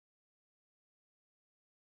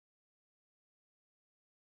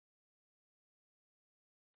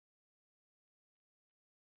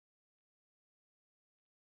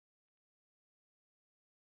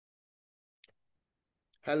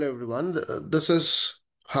Hello everyone. This is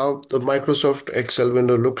how the Microsoft Excel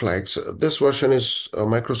window look like. So this version is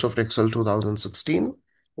Microsoft Excel 2016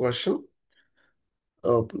 version.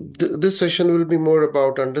 This session will be more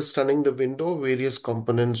about understanding the window, various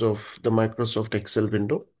components of the Microsoft Excel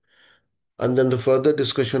window, and then the further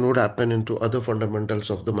discussion would happen into other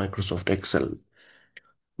fundamentals of the Microsoft Excel.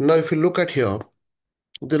 Now, if you look at here,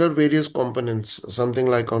 there are various components, something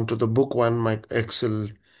like onto the book one, my Excel.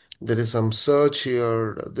 There is some search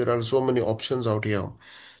here. There are so many options out here.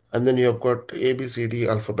 And then you have got A, B, C, D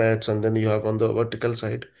alphabets, and then you have on the vertical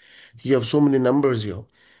side, you have so many numbers here.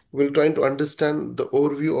 We're trying to understand the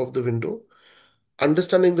overview of the window.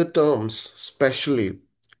 Understanding the terms, especially,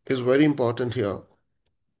 is very important here.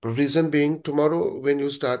 Reason being, tomorrow when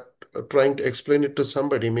you start trying to explain it to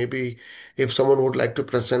somebody, maybe if someone would like to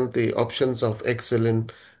present the options of Excel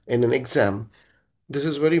in an exam, this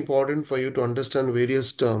is very important for you to understand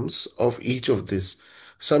various terms of each of these.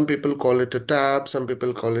 Some people call it a tab, some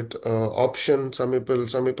people call it option, some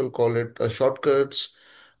people call it shortcuts,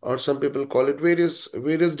 or some people call it various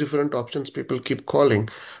different options people keep calling.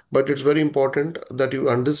 But it's very important that you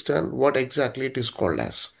understand what exactly it is called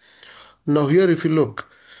as. Now here, if you look,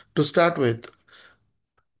 to start with,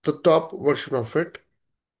 the top version of it,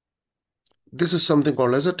 this is something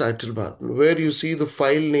called as a title bar, where you see the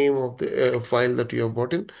file name of the file that you have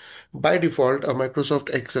brought in. By default, a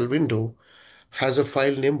Microsoft Excel window has a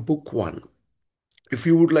file name book1. If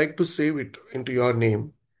you would like to save it into your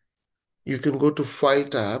name, you can go to File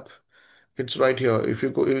tab. It's right here. If you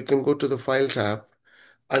go, you can go to the File tab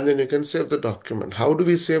and then you can save the document. How do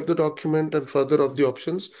we save the document and further of the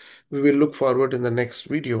options? We will look forward in the next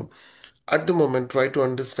video. At the moment, try to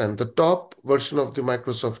understand the top version of the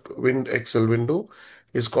Microsoft Excel window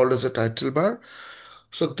is called as a title bar.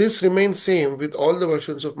 So this remains same with all the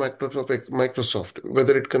versions of Microsoft,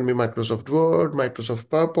 whether it can be Microsoft Word, Microsoft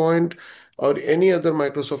PowerPoint, or any other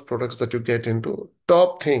Microsoft products that you get into.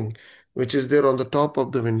 Top thing, which is there on the top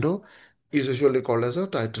of the window, is usually called as a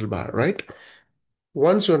title bar, right?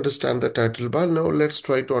 Once you understand the title bar, now let's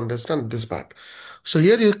try to understand this part. So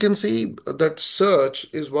here you can see that search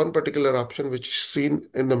is one particular option which is seen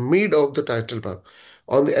in the mid of the title bar.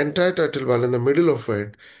 On the entire title bar, in the middle of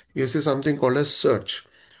it, you see something called as search.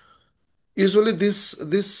 Usually this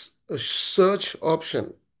search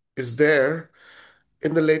option is there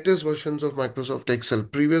in the latest versions of Microsoft Excel.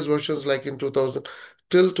 Previous versions like in 2000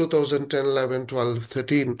 till 2010, 11, 12,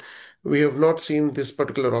 13, we have not seen this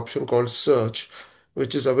particular option called search,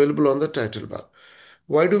 which is available on the title bar.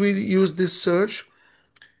 Why do we use this search?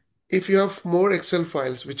 If you have more Excel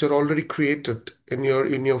files which are already created in your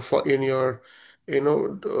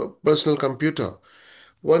personal computer,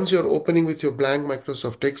 once you're opening with your blank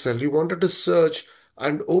Microsoft Excel, you wanted to search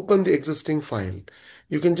and open the existing file.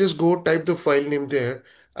 You can just go type the file name there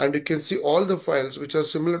and you can see all the files which are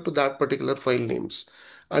similar to that particular file names.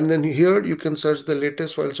 And then here you can search the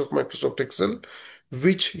latest files of Microsoft Excel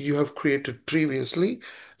which you have created previously,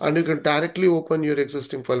 and you can directly open your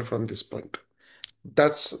existing file from this point.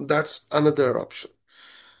 That's another option.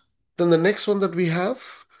 Then the next one that we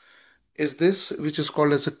have is this, which is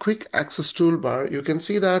called as a quick access toolbar. You can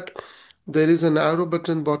see that there is an arrow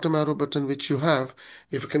button, bottom arrow button, which you have.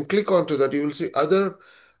 If you can click onto that, you will see other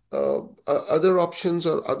options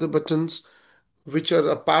or other buttons which are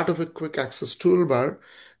a part of a quick access toolbar.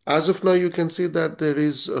 As of now, you can see that there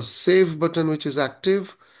is a save button which is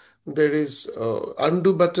active. There is a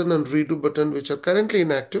undo button and redo button which are currently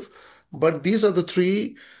inactive. But these are the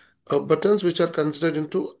three buttons which are considered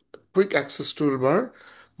into quick access toolbar.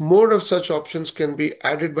 More of such options can be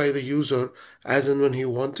added by the user as and when he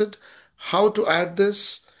wanted. How to add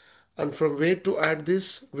this and from where to add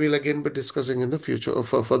this, we'll again be discussing in the future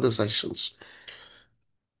for further sessions.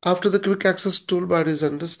 After the quick access toolbar is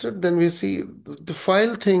understood, then we see the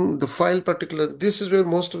file thing, the file particular. This is where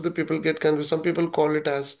most of the people get confused. Some people call it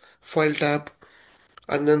as file tab,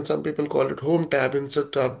 and then some people call it home tab,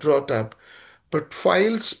 insert tab, draw tab. But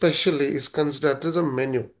file specially is considered as a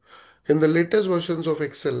menu. In the latest versions of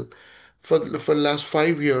Excel, for the last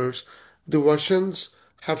 5 years, the versions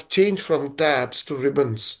have changed from tabs to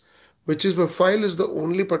ribbons, which is where file is the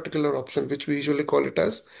only particular option which we usually call it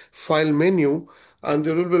as file menu, and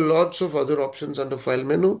there will be lots of other options under file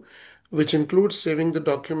menu, which includes saving the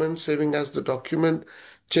document, saving as the document,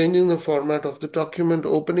 changing the format of the document,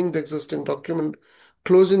 opening the existing document,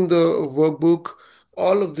 closing the workbook.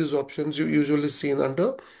 All of these options you usually see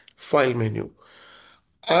under file menu.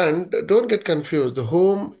 And don't get confused. The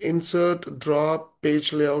home, insert, draw,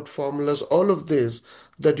 page layout, formulas, all of these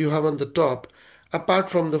that you have on the top,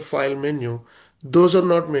 apart from the file menu, those are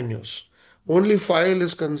not menus. Only file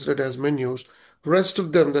is considered as menus. Rest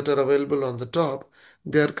of them that are available on the top,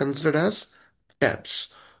 they are considered as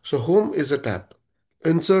tabs. So home is a tab,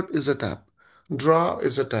 insert is a tab, draw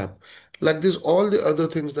is a tab. Like this, all the other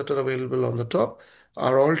things that are available on the top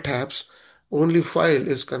are all tabs. Only file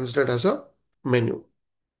is considered as a menu.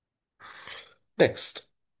 Next.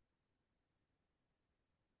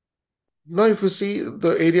 Now, if you see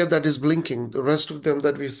the area that is blinking, the rest of them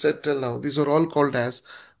that we said till now, these are all called as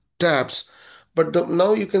tabs. But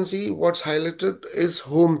now you can see what's highlighted is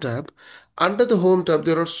home tab. Under the home tab,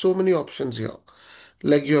 there are so many options here.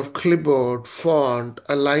 Like you have clipboard, font,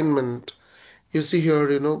 alignment. You see here,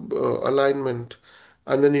 alignment.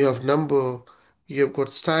 And then you have number. You have got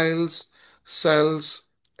styles, cells,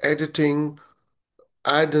 editing,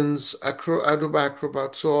 add-ins, Adobe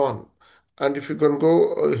Acrobat, so on. And if you can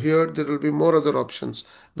go here, there will be more other options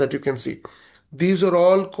that you can see. These are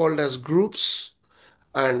all called as groups,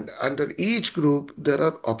 and under each group, there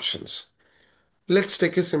are options. Let's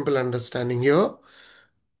take a simple understanding here.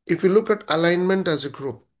 If you look at alignment as a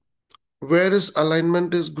group, where is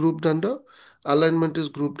alignment is grouped under? Alignment is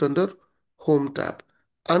grouped under Home tab.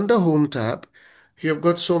 Under Home tab, you have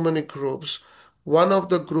got so many groups. One of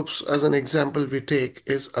the groups, as an example, we take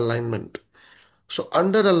is alignment. So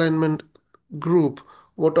under alignment group,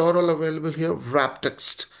 what are all available here? Wrap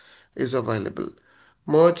text is available.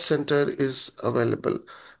 Merge center is available.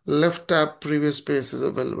 Left tab previous space is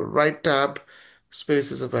available. Right tab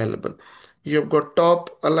space is available. You've got top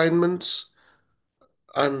alignments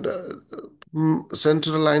and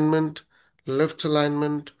center alignment, left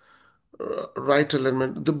alignment, right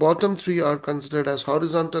alignment. The bottom three are considered as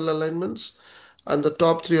horizontal alignments, and the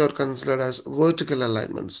top three are considered as vertical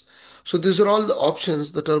alignments. So these are all the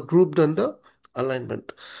options that are grouped under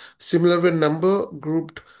alignment. Similar with number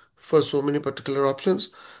grouped for so many particular options.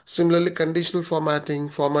 Similarly, conditional formatting,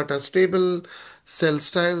 format as table, cell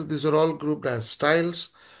styles, these are all grouped as styles.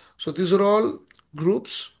 So these are all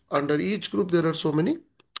groups. Under each group, there are so many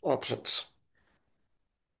options.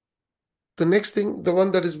 The next thing, the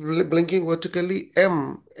one that is blinking vertically,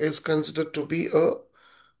 M is considered to be a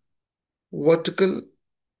vertical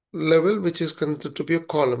level, which is considered to be a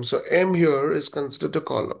column. So M here is considered a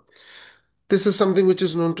column. This is something which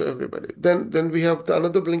is known to everybody. Then we have the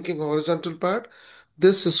another blinking horizontal part.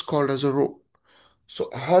 This is called as a row. So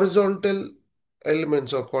horizontal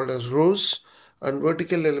elements are called as rows and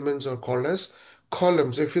vertical elements are called as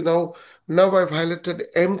columns. If you now I've highlighted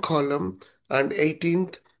M column and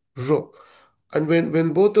 18th row. And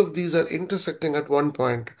when both of these are intersecting at one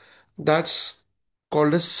point, that's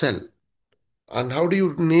called a cell. And how do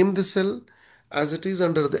you name the cell? As it is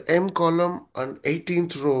under the M column and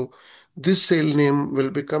 18th row, this cell name will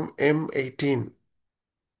become M18.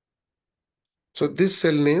 So this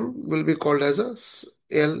cell name will be called as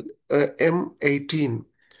M18.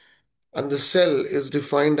 And the cell is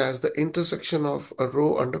defined as the intersection of a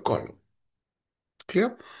row and a column.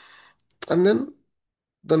 Clear? And then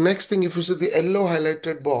the next thing, if you see the yellow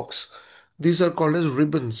highlighted box, these are called as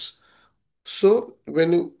ribbons. So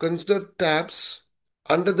when you consider tabs,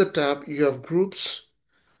 under the tab you have groups,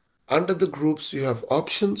 under the groups you have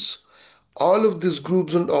options. All of these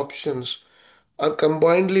groups and options are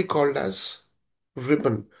combinedly called as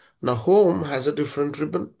ribbon. Now home has a different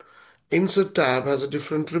ribbon, insert tab has a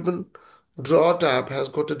different ribbon, draw tab has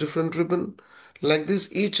got a different ribbon. Like this,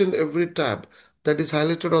 each and every tab that is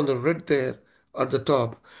highlighted on the red there at the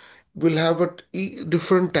top will have a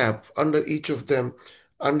different tab under each of them.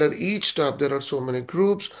 Under each tab, there are so many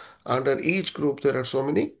groups. Under each group, there are so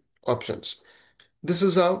many options. This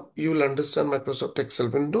is how you will understand Microsoft Excel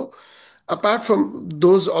window. Apart from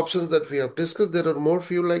those options that we have discussed, there are more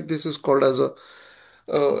few like this is called as a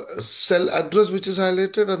cell address which is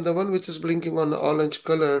highlighted, and the one which is blinking on orange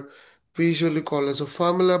color we usually call as a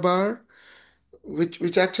formula bar,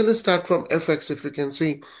 which actually start from FX. If you can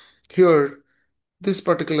see here, this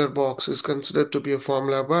particular box is considered to be a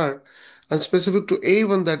formula bar, and specific to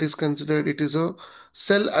A1 that is considered it is a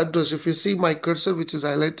cell address. If you see my cursor which is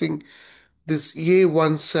highlighting this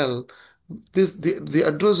A1 cell, the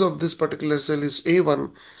address of this particular cell is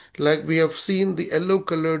A1. Like we have seen, the yellow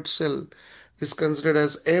colored cell is considered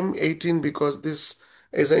as M18 because this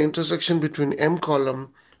is an intersection between M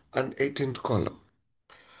column and 18th column.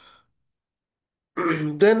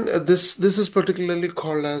 Then this is particularly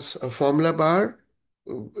called as a formula bar,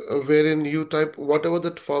 wherein you type whatever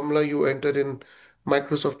that formula you enter in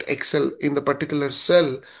Microsoft Excel in the particular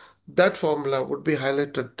cell, that formula would be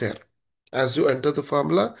highlighted there. As you enter the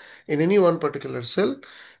formula in any one particular cell,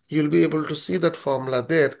 you'll be able to see that formula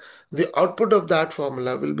there. The output of that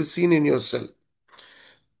formula will be seen in your cell.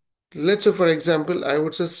 Let's say, for example, I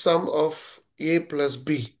would say sum of A plus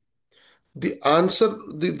B. The answer,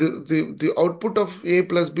 the output of A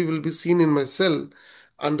plus B will be seen in my cell,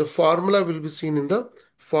 and the formula will be seen in the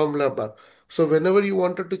formula bar. So whenever you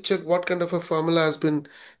wanted to check what kind of a formula has been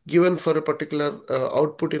given for a particular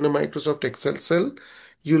output in a Microsoft Excel cell,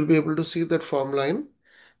 you'll be able to see that formula in,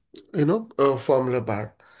 formula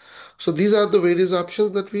bar. So these are the various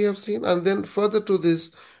options that we have seen. And then further to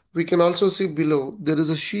this, we can also see below there is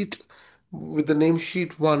a sheet with the name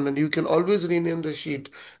sheet 1, and you can always rename the sheet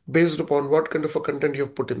based upon what kind of a content you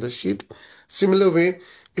have put in the sheet. Similar way,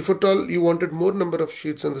 if at all you wanted more number of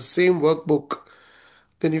sheets in the same workbook,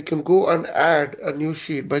 then you can go and add a new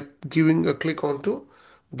sheet by giving a click onto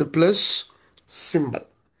the plus symbol.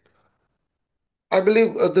 I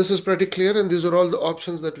believe this is pretty clear, and these are all the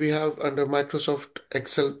options that we have under Microsoft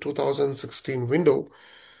Excel 2016 window.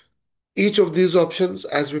 Each of these options,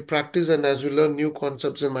 as we practice and as we learn new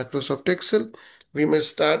concepts in Microsoft Excel, we may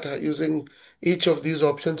start using each of these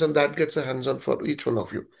options, and that gets a hands on for each one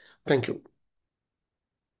of you. Thank you.